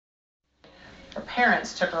Her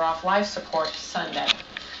parents took her off life support Sunday.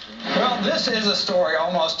 Well, this is a story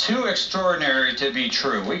almost too extraordinary to be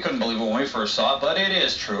true. We couldn't believe it when we first saw it, but it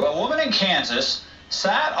is true. A woman in Kansas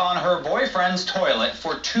sat on her boyfriend's toilet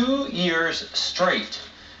for 2 years straight.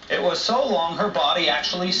 It was so long her body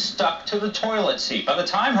actually stuck to the toilet seat. By the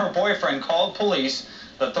time her boyfriend called police,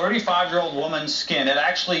 the 35-year-old woman's skin had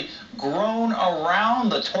actually grown around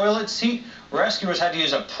the toilet seat. Rescuers had to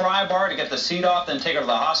use a pry bar to get the seat off, then take her to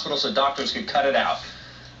the hospital so doctors could cut it out.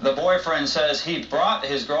 The boyfriend says he brought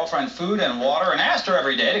his girlfriend food and water and asked her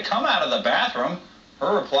every day to come out of the bathroom.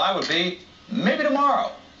 Her reply would be, maybe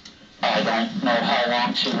tomorrow. I don't know how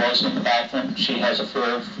long she was in the bathroom. She has a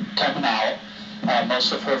fear of coming out.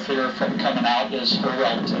 Most of her fear from coming out is her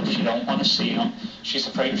relatives. She don't want to see them. She's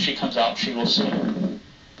afraid if she comes out, she will see them.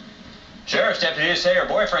 Sheriff's deputies say her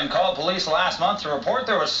boyfriend called police last month to report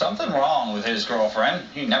there was something wrong with his girlfriend.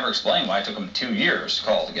 He never explained why it took him 2 years to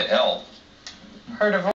call to get help. Her divorce